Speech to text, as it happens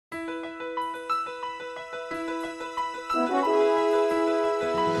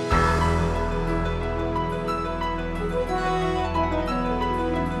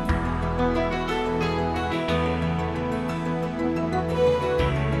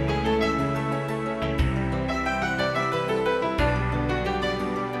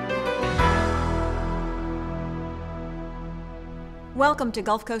Welcome to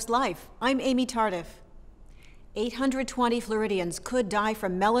Gulf Coast Life. I'm Amy Tardif. 820 Floridians could die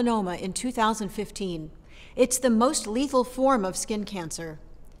from melanoma in 2015. It's the most lethal form of skin cancer.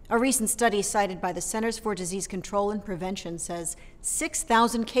 A recent study cited by the Centers for Disease Control and Prevention says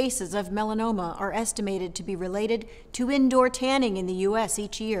 6,000 cases of melanoma are estimated to be related to indoor tanning in the U.S.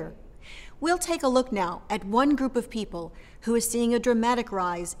 each year. We'll take a look now at one group of people who is seeing a dramatic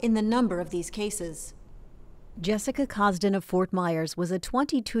rise in the number of these cases. Jessica Cosden of Fort Myers was a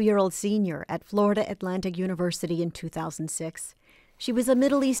 22-year-old senior at Florida Atlantic University in 2006. She was a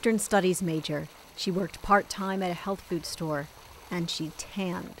Middle Eastern Studies major. She worked part-time at a health food store, and she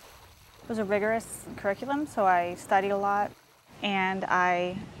tanned. It was a rigorous curriculum, so I studied a lot, and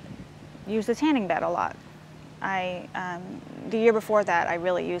I used the tanning bed a lot. The year before that, I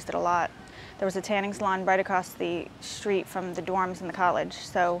really used it a lot. There was a tanning salon right across the street from the dorms in the college,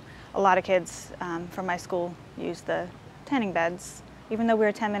 so a lot of kids from my school used the tanning beds, even though we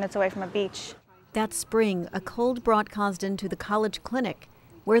were 10 minutes away from a beach. That spring, a cold brought Cosden to the college clinic,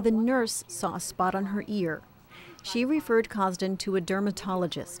 where the nurse saw a spot on her ear. She referred Cosden to a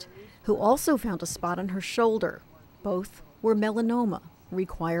dermatologist, who also found a spot on her shoulder. Both were melanoma,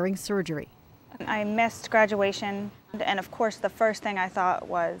 requiring surgery. I missed graduation, and of course the first thing I thought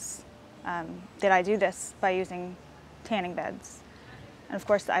was, did I do this by using tanning beds? And of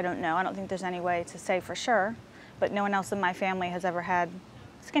course, I don't know. I don't think there's any way to say for sure, but no one else in my family has ever had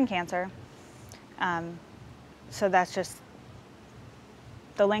skin cancer. So that's just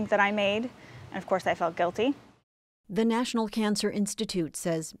the link that I made, and of course I felt guilty. The National Cancer Institute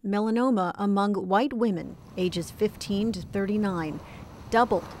says melanoma among white women ages 15 to 39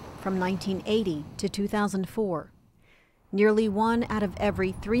 doubled from 1980 to 2004. Nearly 1 out of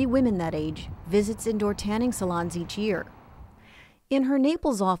every 3 women that age visits indoor tanning salons each year. In her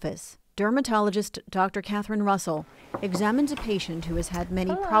Naples office, dermatologist Dr. Catherine Russell examines a patient who has had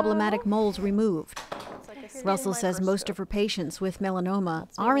many problematic moles removed. Russell says most of her patients with melanoma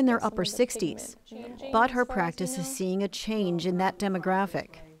are in their upper 60s, but her practice is seeing a change in that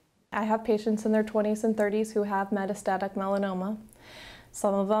demographic. I have patients in their 20s and 30s who have metastatic melanoma.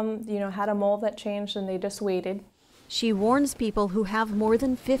 Some of them, had a mole that changed and they just waited. She warns people who have more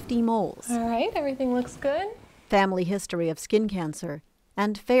than 50 moles. All right, everything looks good. Family history of skin cancer,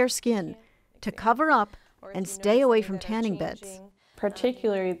 and fair skin to cover up and stay away from tanning beds.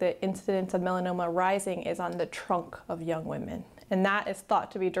 Particularly the incidence of melanoma rising is on the trunk of young women, and that is thought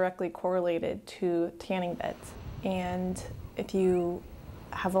to be directly correlated to tanning beds. And if you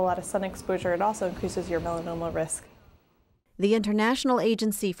have a lot of sun exposure, it also increases your melanoma risk. The International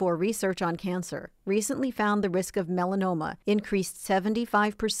Agency for Research on Cancer recently found the risk of melanoma increased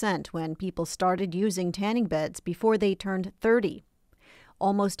 75% when people started using tanning beds before they turned 30.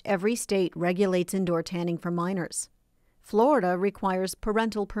 Almost every state regulates indoor tanning for minors. Florida requires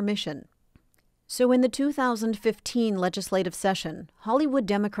parental permission. So in the 2015 legislative session, Hollywood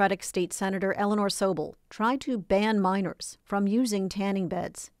Democratic State Senator Eleanor Sobel tried to ban minors from using tanning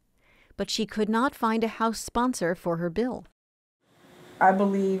beds. But she could not find a House sponsor for her bill. I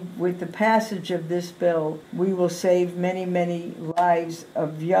believe with the passage of this bill, we will save many, many lives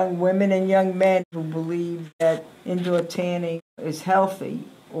of young women and young men who believe that indoor tanning is healthy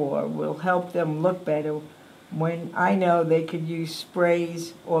or will help them look better, when I know they could use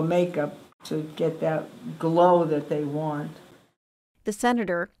sprays or makeup to get that glow that they want. The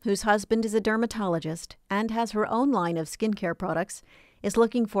senator, whose husband is a dermatologist and has her own line of skincare products, is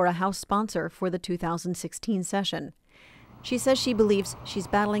looking for a House sponsor for the 2016 session. She says she believes she's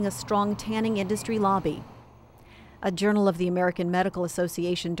battling a strong tanning industry lobby. A Journal of the American Medical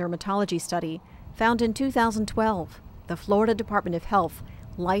Association dermatology study found in 2012 the Florida Department of Health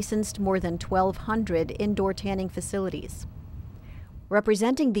licensed more than 1,200 indoor tanning facilities.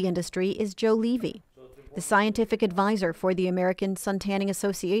 Representing the industry is Joe Levy, the scientific advisor for the American Sun Tanning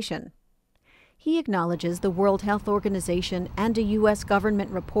Association. He acknowledges the World Health Organization and a U.S.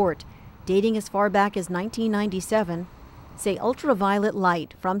 government report dating as far back as 1997 say ultraviolet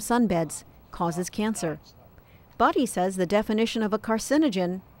light from sunbeds causes cancer. But he says the definition of a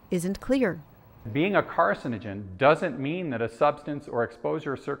carcinogen isn't clear. Being a carcinogen doesn't mean that a substance or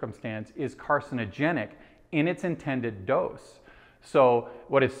exposure circumstance is carcinogenic in its intended dose. So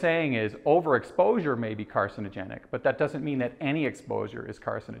what it's saying is overexposure may be carcinogenic, but that doesn't mean that any exposure is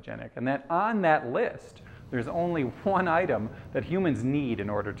carcinogenic. And that on that list, there's only one item that humans need in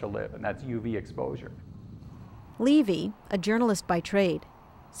order to live, and that's UV exposure. Levy, a journalist by trade,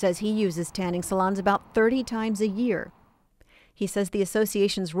 says he uses tanning salons about 30 times a year. He says the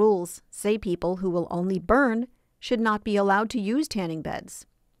association's rules say people who will only burn should not be allowed to use tanning beds.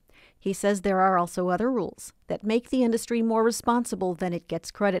 He says there are also other rules that make the industry more responsible than it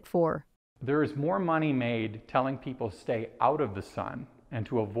gets credit for. There is more money made telling people to stay out of the sun and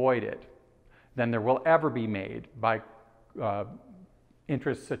to avoid it than there will ever be made by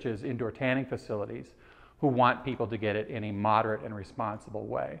interests such as indoor tanning facilities who want people to get it in a moderate and responsible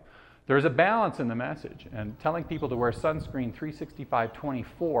way. There's a balance in the message, and telling people to wear sunscreen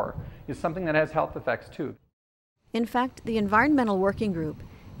 365/24 is something that has health effects too. In fact, the Environmental Working Group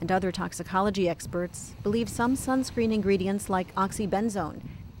and other toxicology experts believe some sunscreen ingredients like oxybenzone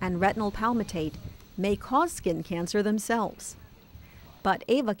and retinol palmitate may cause skin cancer themselves. But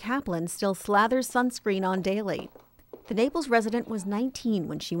Ava Kaplan still slathers sunscreen on daily. The Naples resident was 19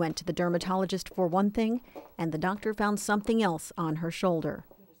 when she went to the dermatologist for one thing, and the doctor found something else on her shoulder.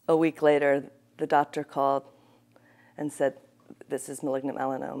 A week later, the doctor called and said, "This is malignant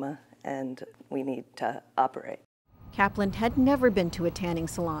melanoma, and we need to operate." Kaplan had never been to a tanning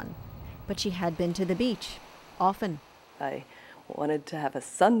salon, but she had been to the beach, often. I wanted to have a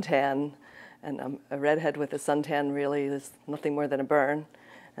suntan, and a redhead with a suntan really is nothing more than a burn.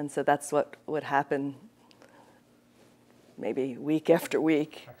 And so that's what would happen maybe week after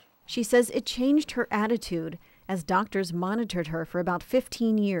week. She says it changed her attitude as doctors monitored her for about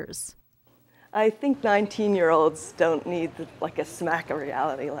 15 years. I think 19-year-olds don't need like a smack of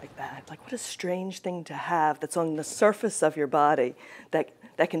reality like that. Like, what a strange thing to have that's on the surface of your body that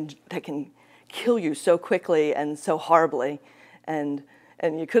can kill you so quickly and so horribly. And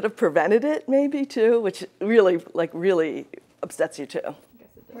you could have prevented it maybe too, which really upsets you too.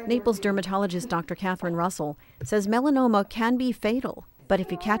 Naples dermatologist Dr. Catherine Russell says melanoma can be fatal, but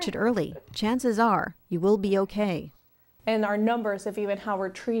if you catch it early, chances are you will be okay. And our numbers of even how we're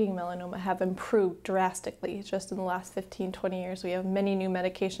treating melanoma have improved drastically just in the last 15, 20 years. We have many new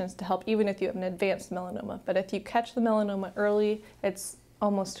medications to help even if you have an advanced melanoma. But if you catch the melanoma early, it's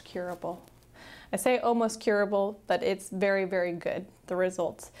almost curable. I say almost curable, but it's very, very good, the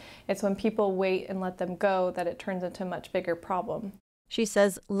results. It's when people wait and let them go that it turns into a much bigger problem. She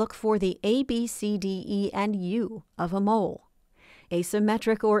says look for the A, B, C, D, E, and U of a mole.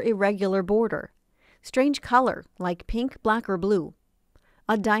 Asymmetric or irregular border. Strange color like pink, black, or blue.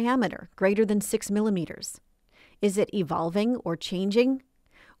 A diameter greater than 6 millimeters. Is it evolving or changing?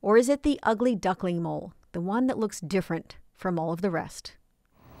 Or is it the ugly duckling mole, the one that looks different from all of the rest?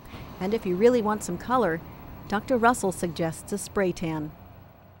 And if you really want some color, Dr. Russell suggests a spray tan.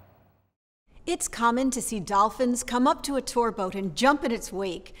 It's common to see dolphins come up to a tour boat and jump in its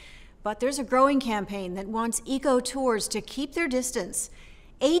wake, but there's a growing campaign that wants eco-tours to keep their distance.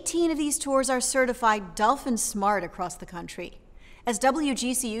 18 of these tours are certified Dolphin SMART across the country. As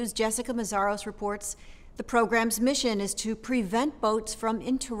WGCU's Jessica Meszaros reports, the program's mission is to prevent boats from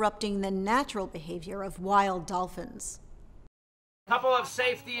interrupting the natural behavior of wild dolphins. Couple of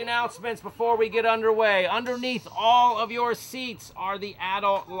safety announcements before we get underway. Underneath all of your seats are the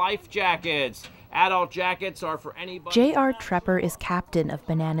adult life jackets. Adult jackets are for anybody. J.R. Trepper is captain of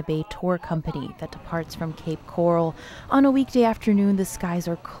Banana Bay Tour Company that departs from Cape Coral. On a weekday afternoon, the skies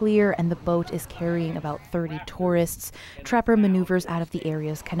are clear and the boat is carrying about 30 tourists. Trepper maneuvers out of the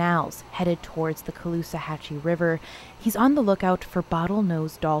area's canals, headed towards the Caloosahatchee River. He's on the lookout for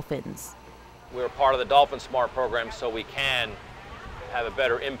bottlenose dolphins. We're part of the Dolphin SMART program so we can have a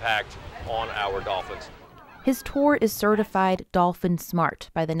better impact on our dolphins. His tour is certified Dolphin SMART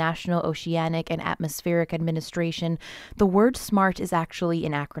by the National Oceanic and Atmospheric Administration. The word SMART is actually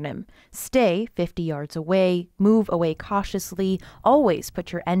an acronym. Stay 50 yards away, move away cautiously, always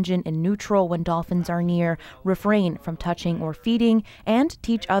put your engine in neutral when dolphins are near, refrain from touching or feeding, and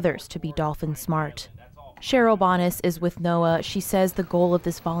teach others to be dolphin smart. Cheryl Bonis is with NOAA. She says the goal of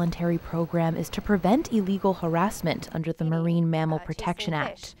this voluntary program is to prevent illegal harassment under the Marine Mammal Protection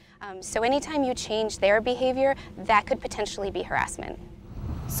Act. So anytime you change their behavior, that could potentially be harassment.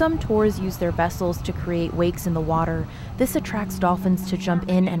 Some tours use their vessels to create wakes in the water. This attracts dolphins to jump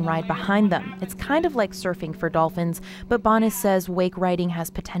in and ride behind them. It's kind of like surfing for dolphins, but Bonis says wake riding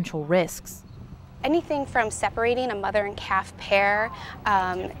has potential risks. Anything from separating a mother and calf pair,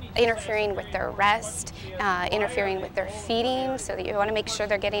 interfering with their rest, interfering with their feeding, so that you want to make sure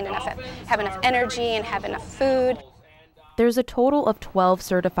they're getting have enough energy and have enough food. There's a total of 12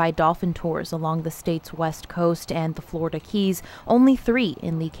 certified dolphin tours along the state's west coast and the Florida Keys, only 3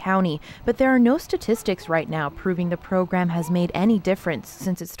 in Lee County. But there are no statistics right now proving the program has made any difference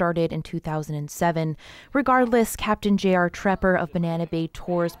since it started in 2007. Regardless, Captain J.R. Trepper of Banana Bay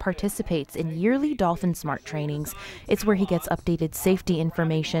Tours participates in yearly Dolphin SMART trainings. It's where he gets updated safety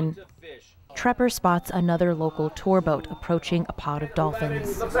information. Trepper spots another local tour boat approaching a pod of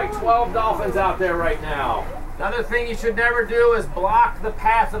dolphins. Looks like 12 dolphins out there right now. Another thing you should never do is block the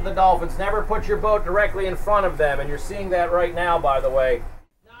path of the dolphins. Never put your boat directly in front of them, and you're seeing that right now, by the way.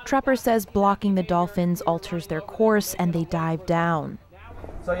 Trepper says blocking the dolphins alters their course and they dive down.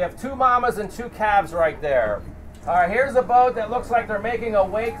 So you have 2 mamas and 2 calves right there. All right, here's a boat that looks like they're making a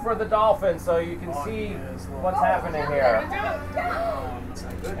wake for the dolphins, so you can see what's happening here.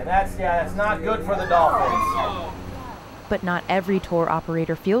 And that's not good for the dolphins. But not every tour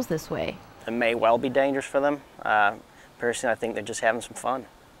operator feels this way. It may well be dangerous for them. Personally, I think they're just having some fun.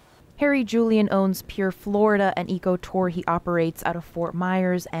 Harry Julian owns Pure Florida, an eco tour he operates out of Fort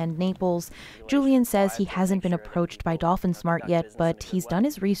Myers and Naples. Julian says he hasn't been approached by Dolphin SMART yet, but he's done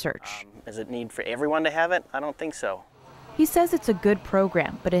his research. Is it need for everyone to have it? I don't think so. He says it's a good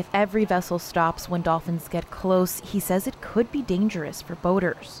program, but if every vessel stops when dolphins get close, he says it could be dangerous for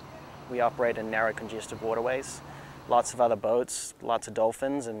boaters. We operate in narrow, congested waterways. Lots of other boats, lots of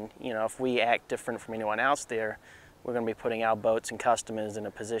dolphins, and if we act different from anyone else there, we're going to be putting our boats and customers in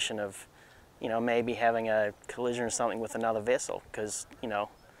a position of, maybe having a collision or something with another vessel, because,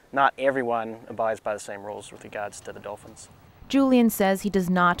 not everyone abides by the same rules with regards to the dolphins. Julian says he does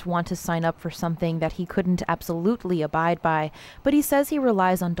not want to sign up for something that he couldn't absolutely abide by, but he says he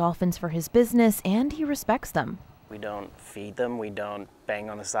relies on dolphins for his business and he respects them. We don't feed them, we don't bang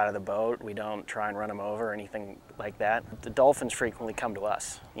on the side of the boat, we don't try and run them over or anything like that. The dolphins frequently come to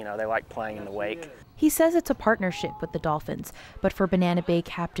us. They like playing in the wake. He says it's a partnership with the dolphins, but for Banana Bay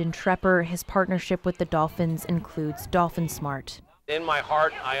Captain Trepper, his partnership with the dolphins includes Dolphin SMART. In my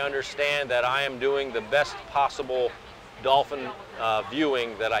heart, I understand that I am doing the best possible dolphin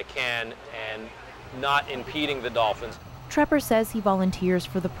viewing that I can and not impeding the dolphins. Trepper says he volunteers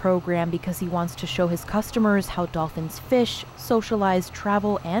for the program because he wants to show his customers how dolphins fish, socialize,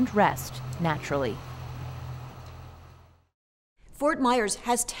 travel, and rest naturally. Fort Myers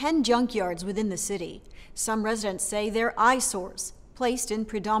has 10 junkyards within the city. Some residents say they're eyesores, placed in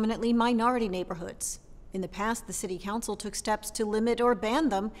predominantly minority neighborhoods. In the past, the city council took steps to limit or ban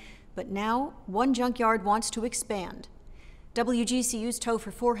them, but now one junkyard wants to expand. WGCU's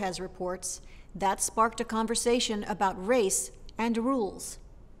Topher Forhecz reports that sparked a conversation about race and rules.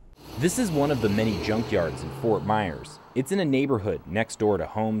 This is one of the many junkyards in Fort Myers. It's in a neighborhood next door to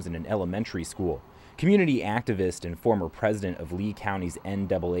homes and an elementary school. Community activist and former president of Lee County's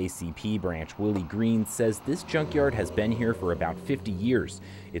NAACP branch, Willie Green, says this junkyard has been here for about 50 years.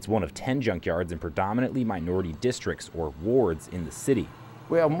 It's one of 10 junkyards in predominantly minority districts or wards in the city.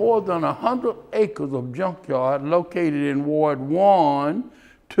 We have more than 100 acres of junkyard located in Ward 1,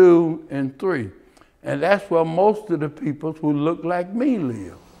 2, and 3. And that's where most of the people who look like me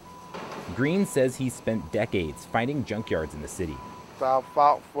live. Green says he spent decades fighting junkyards in the city. So I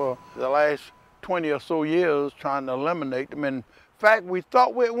fought for the last 20 or so years trying to eliminate them. In fact, we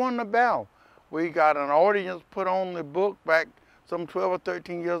thought we had won the battle. We got an ordinance put on the book back some 12 or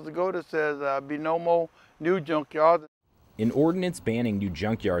 13 years ago that says there'll be no more new junkyards. An ordinance banning new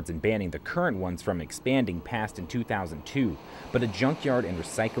junkyards and banning the current ones from expanding passed in 2002, but a junkyard and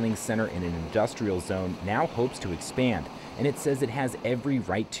recycling center in an industrial zone now hopes to expand, and it says it has every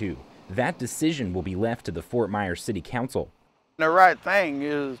right to. That decision will be left to the Fort Myers City Council. The right thing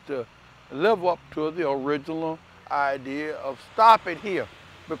is to live up to the original idea of stop it here,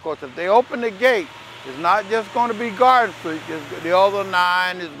 because if they open the gate, it's not just going to be Garden Street, the other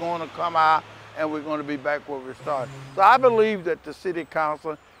 9 is going to come out and we're going to be back where we started. So I believe that the city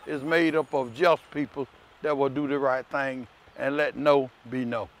council is made up of just people that will do the right thing and let no be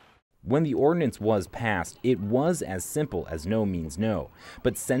no. When the ordinance was passed, it was as simple as no means no.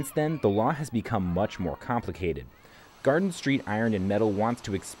 But since then, the law has become much more complicated. Garden Street Iron and Metal wants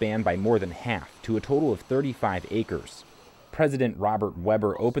to expand by more than half to a total of 35 acres. President Robert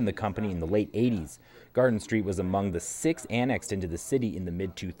Weber opened the company in the late 80s. Garden Street was among the 6 annexed into the city in the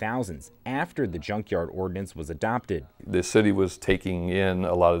mid-2000s, after the junkyard ordinance was adopted. The city was taking in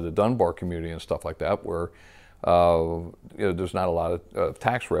a lot of the Dunbar community and stuff like that, where there's not a lot of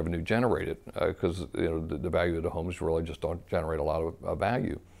tax revenue generated because the value of the homes really just don't generate a lot of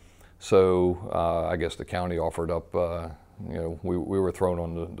value. So I guess the county offered up, we were thrown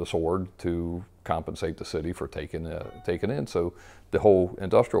on the sword to compensate the city for taking in. So the whole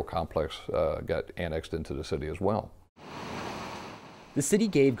industrial complex got annexed into the city as well. The city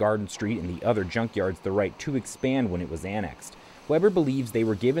gave Garden Street and the other junkyards the right to expand when it was annexed. Weber believes they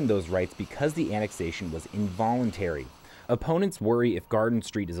were given those rights because the annexation was involuntary. Opponents worry if Garden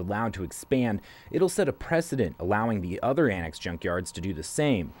Street is allowed to expand, it'll set a precedent allowing the other annexed junkyards to do the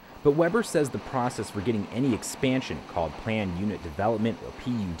same. But Weber says the process for getting any expansion, called Planned Unit Development or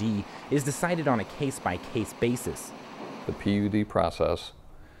PUD, is decided on a case-by-case basis. The PUD process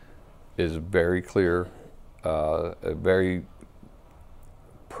is very clear a very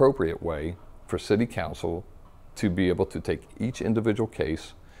appropriate way for City Council to be able to take each individual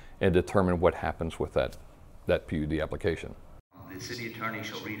case and determine what happens with that PUD application. The city attorney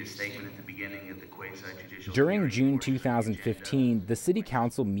shall read a statement at the beginning of the quasi-judicial. During June 2015, the City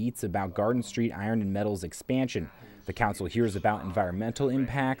Council meets about Garden Street Iron and Metals expansion. The council hears about environmental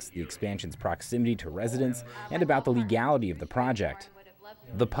impacts, the expansion's proximity to residents, and about the legality of the project.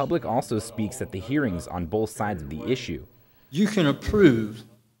 The public also speaks at the hearings on both sides of the issue. You can approve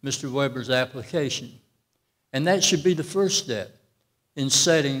Mr. Weber's application, and that should be the first step in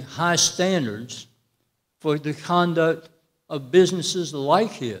setting high standards for the conduct of businesses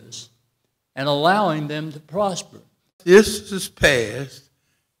like his and allowing them to prosper. This is passed.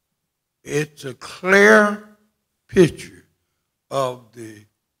 It's a clear picture of the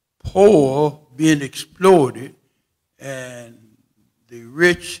poor being exploited and the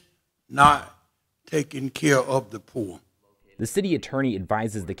rich not taking care of the poor. The city attorney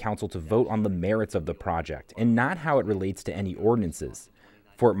advises the council to vote on the merits of the project and not how it relates to any ordinances.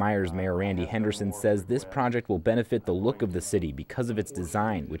 Fort Myers Mayor Randy Henderson says this project will benefit the look of the city because of its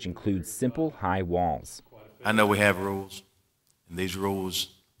design, which includes simple, high walls. I know we have rules, and these rules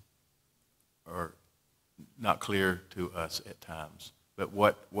are not clear to us at times. But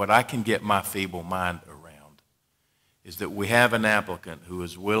what I can get my feeble mind around is that we have an applicant who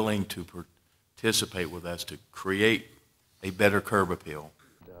is willing to participate with us to create a better curb appeal.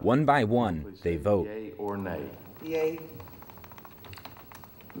 One by one, they vote. Yay or nay? Yay.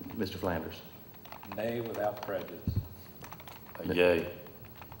 Mr. Flanders. Nay without prejudice. Yay.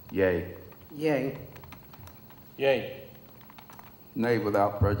 Yay. Yay. Yay. Nay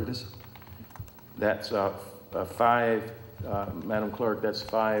without prejudice. That's 5, Madam Clerk, that's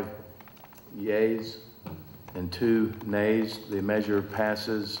 5 yays and 2 nays. The measure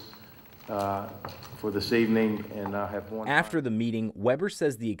passes for this evening, and I have one. After the meeting, Weber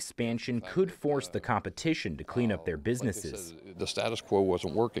says the expansion could force the competition to clean up their businesses. Like I said, the status quo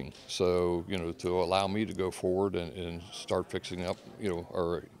wasn't working, so to allow me to go forward and start fixing up,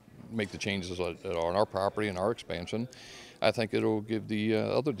 or make the changes on our property and our expansion, I think it'll give the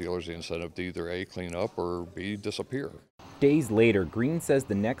other dealers the incentive to either A, clean up, or B, disappear. Days later, Green says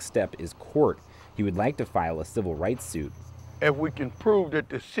the next step is court. He would like to file a civil rights suit. If we can prove that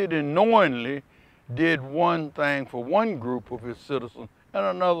the city knowingly did one thing for one group of its citizens and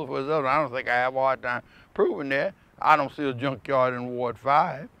another for the other, I don't think I have a hard time proving that. I don't see a junkyard in Ward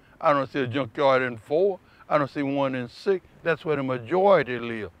 5. I don't see a junkyard in 4. I don't see one in 6. That's where the majority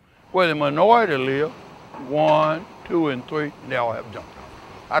live. Where the minority live, 1, 2, and 3, they all have junkyards.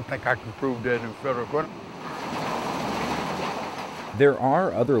 I think I can prove that in federal court. There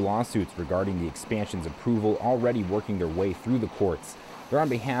are other lawsuits regarding the expansion's approval already working their way through the courts. They're on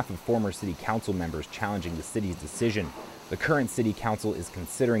behalf of former city council members challenging the city's decision. The current city council is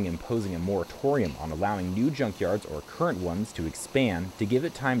considering imposing a moratorium on allowing new junkyards or current ones to expand to give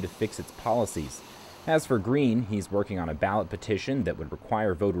it time to fix its policies. As for Green, he's working on a ballot petition that would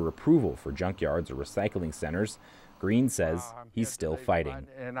require voter approval for junkyards or recycling centers. Green says he's still fighting.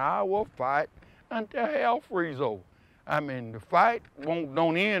 And I will fight until hell freezes over. I mean, the fight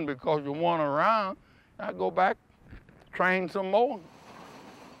don't end because you want around. I go back, train some more.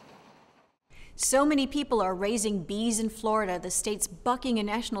 So many people are raising bees in Florida, the state's bucking a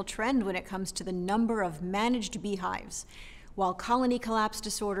national trend when it comes to the number of managed beehives. While colony collapse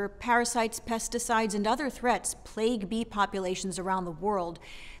disorder, parasites, pesticides, and other threats plague bee populations around the world,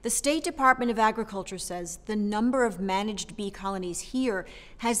 the State Department of Agriculture says the number of managed bee colonies here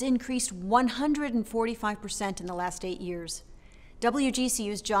has increased 145% in the last 8 years.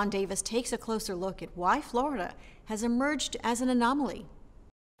 WGCU's John Davis takes a closer look at why Florida has emerged as an anomaly.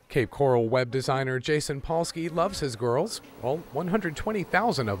 Cape Coral web designer Jason Polsky loves his girls, all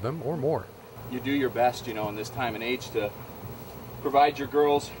 120,000 of them or more. You do your best, in this time and age to provide your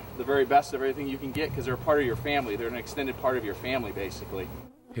girls the very best of everything you can get because they're a part of your family. They're an extended part of your family, basically.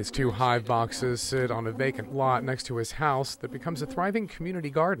 His 2 hive boxes sit on a vacant lot next to his house that becomes a thriving community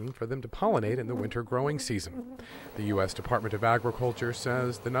garden for them to pollinate in the winter growing season. The U.S. Department of Agriculture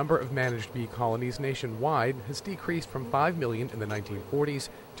says the number of managed bee colonies nationwide has decreased from 5 million in the 1940s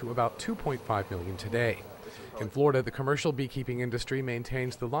to about 2.5 million today. In Florida, the commercial beekeeping industry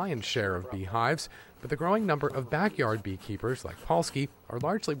maintains the lion's share of beehives, but the growing number of backyard beekeepers like Polsky are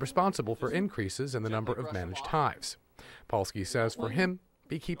largely responsible for increases in the number of managed hives. Polsky says for him,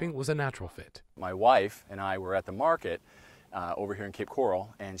 beekeeping was a natural fit. My wife and I were at the market over here in Cape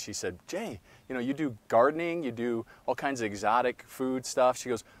Coral, and she said, Jay, you do gardening, you do all kinds of exotic food stuff. She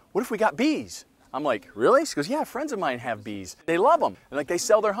goes, what if we got bees? I'm like, really? She goes, yeah, friends of mine have bees. They love them. And like, they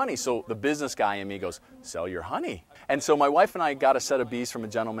sell their honey. So the business guy in me goes, sell your honey. And so my wife and I got a set of bees from a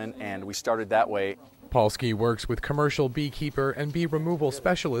gentleman, and we started that way. Polsky works with commercial beekeeper and bee removal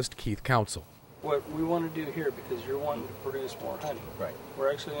specialist Keith Council. What we want to do here, because you're wanting to produce more honey, right?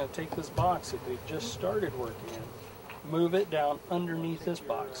 We're actually going to take this box that we just started working in, move it down underneath this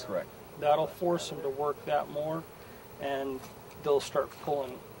box. Correct. That'll force them to work that more, and they'll start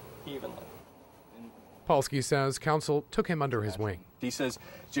pulling evenly. Polsky says Council took him under his wing. He says,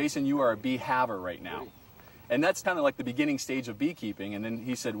 Jason, you are a bee haver right now. And that's kind of like the beginning stage of beekeeping. And then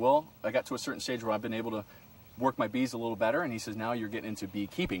he said, well, I got to a certain stage where I've been able to work my bees a little better. And he says, now you're getting into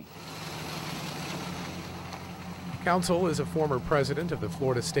beekeeping. Council is a former president of the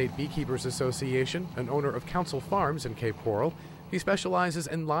Florida State Beekeepers Association and owner of Council Farms in Cape Coral. He specializes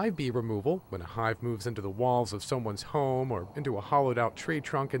in live bee removal when a hive moves into the walls of someone's home or into a hollowed-out tree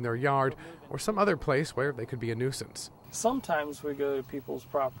trunk in their yard or some other place where they could be a nuisance. Sometimes we go to people's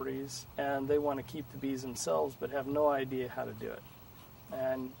properties and they want to keep the bees themselves but have no idea how to do it.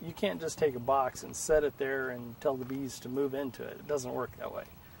 And you can't just take a box and set it there and tell the bees to move into it. It doesn't work that way.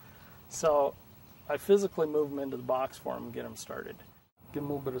 So I physically move them into the box for them and get them started. Give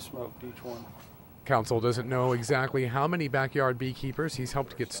them a little bit of smoke to each one. Council doesn't know exactly how many backyard beekeepers he's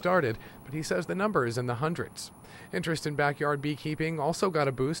helped get started, but he says the number is in the hundreds. Interest in backyard beekeeping also got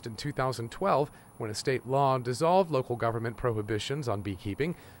a boost in 2012 when a state law dissolved local government prohibitions on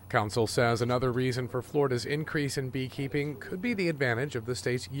beekeeping. Council says another reason for Florida's increase in beekeeping could be the advantage of the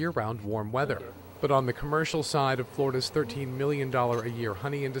state's year-round warm weather. But on the commercial side of Florida's $13 million a year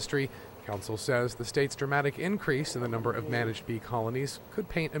honey industry, Council says the state's dramatic increase in the number of managed bee colonies could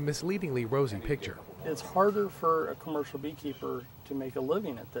paint a misleadingly rosy picture. It's harder for a commercial beekeeper to make a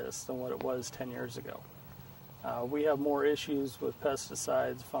living at this than what it was 10 years ago. We have more issues with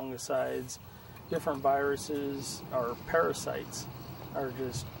pesticides, fungicides, different viruses, or parasites are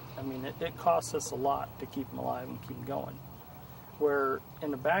just, I mean, it costs us a lot to keep them alive and keep them going. Where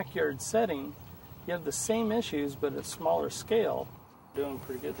in a backyard setting, you have the same issues but at a smaller scale. Doing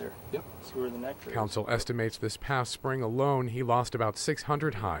pretty good there. Yep. See where the nectar is. Council estimates this past spring alone he lost about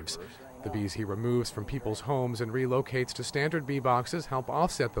 600 hives. The bees he removes from people's homes and relocates to standard bee boxes help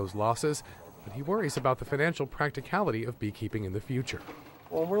offset those losses, but he worries about the financial practicality of beekeeping in the future.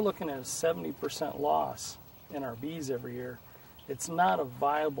 When we're looking at a 70% loss in our bees every year, it's not a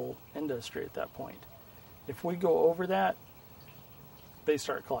viable industry at that point. If we go over that, they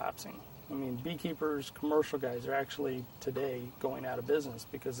start collapsing. I mean, beekeepers, commercial guys are actually today going out of business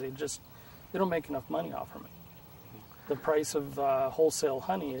because they don't make enough money off from it. The price of wholesale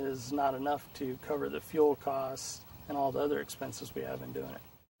honey is not enough to cover the fuel costs and all the other expenses we have in doing it.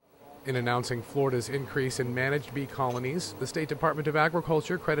 In announcing Florida's increase in managed bee colonies, the State Department of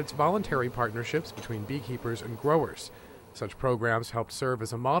Agriculture credits voluntary partnerships between beekeepers and growers. Such programs helped serve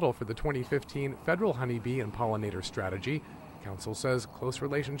as a model for the 2015 Federal Honeybee and Pollinator Strategy. Council says close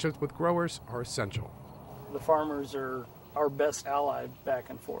relationships with growers are essential. The farmers are our best ally back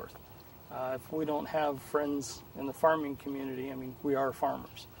and forth. If we don't have friends in the farming community, I mean, we are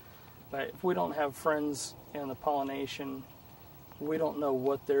farmers, but if we don't have friends in the pollination, we don't know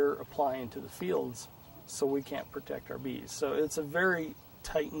what they're applying to the fields, so we can't protect our bees. So it's a very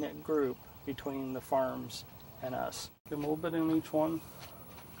tight-knit group between the farms and us. Give them a little bit in each one.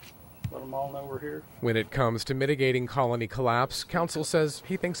 Let them all know we're here. When it comes to mitigating colony collapse, Council says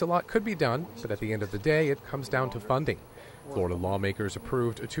he thinks a lot could be done, but at the end of the day, it comes down to funding. Florida lawmakers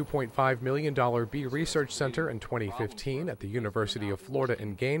approved a $2.5 million bee research center in 2015 at the University of Florida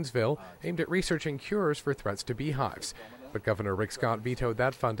in Gainesville, aimed at researching cures for threats to beehives. But Governor Rick Scott vetoed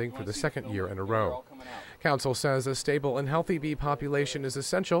that funding for the second year in a row. Council says a stable and healthy bee population is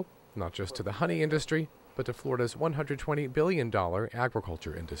essential, not just to the honey industry, but to Florida's $120 billion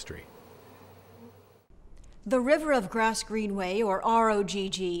agriculture industry. The River of Grass Greenway, or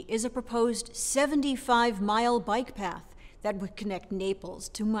ROGG, is a proposed 75-mile bike path that would connect Naples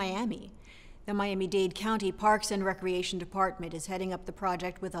to Miami. The Miami-Dade County Parks and Recreation Department is heading up the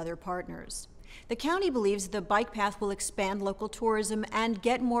project with other partners. The county believes the bike path will expand local tourism and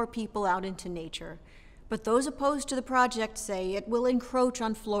get more people out into nature. But those opposed to the project say it will encroach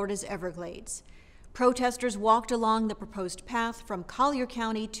on Florida's Everglades. Protesters walked along the proposed path from Collier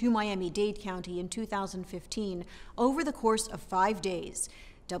County to Miami-Dade County in 2015 over the course of 5 days.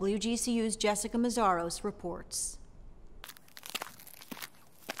 WGCU's Jessica Meszaros reports.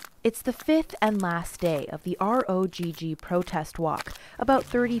 It's the fifth and last day of the ROGG protest walk. About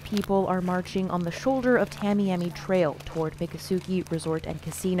 30 people are marching on the shoulder of Tamiami Trail toward Miccosukee Resort and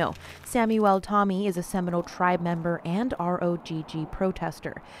Casino. Samuel Tommy is a Seminole tribe member and ROGG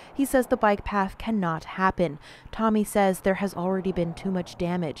protester. He says the bike path cannot happen. Tommy says there has already been too much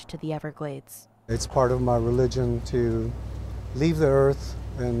damage to the Everglades. It's part of my religion to leave the earth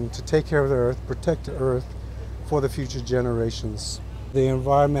and to take care of the earth, protect the earth for the future generations. The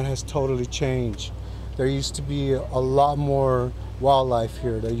environment has totally changed. There used to be a lot more wildlife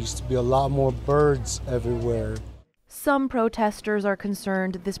here. There used to be a lot more birds everywhere. Some protesters are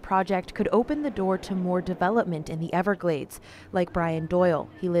concerned this project could open the door to more development in the Everglades, like Brian Doyle.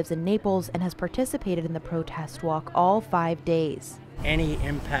 He lives in Naples and has participated in the protest walk all 5 days. Any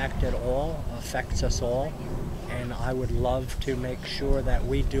impact at all affects us all, and I would love to make sure that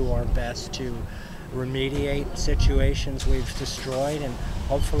we do our best to remediate situations we've destroyed and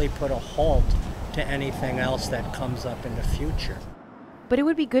hopefully put a halt to anything else that comes up in the future. But it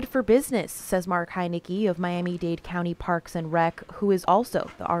would be good for business, says Mark Heinecke of Miami-Dade County Parks and Rec, who is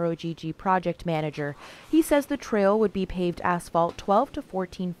also the ROGG project manager. He says the trail would be paved asphalt 12 to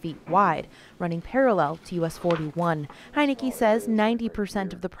 14 feet wide, running parallel to US 41. Heinecke says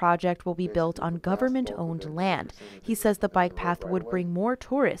 90% of the project will be built on government-owned land. He says the bike path would bring more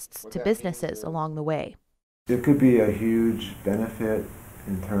tourists to businesses along the way. It could be a huge benefit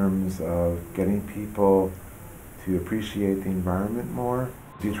in terms of getting people to appreciate the environment more.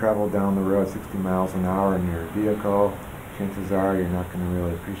 If you travel down the road 60 miles an hour in your vehicle, chances are you're not going to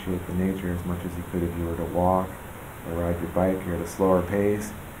really appreciate the nature as much as you could if you were to walk or ride your bike. You're at a slower pace,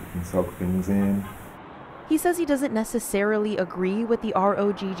 you can soak things in. He says he doesn't necessarily agree with the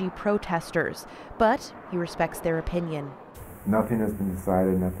ROGG protesters, but he respects their opinion. Nothing has been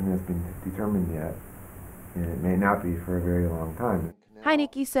decided, nothing has been determined yet, and it may not be for a very long time.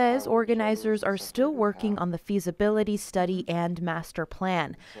 Heinecke says organizers are still working on the feasibility study and master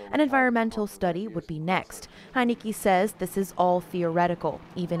plan. An environmental study would be next. Heinecke says this is all theoretical.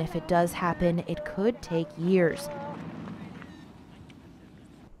 Even if it does happen, it could take years.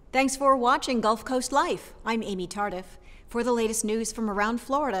 Thanks for watching Gulf Coast Life. I'm Amy Tardif. For the latest news from around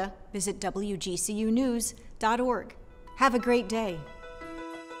Florida, visit WGCU.News.org. Have a great day.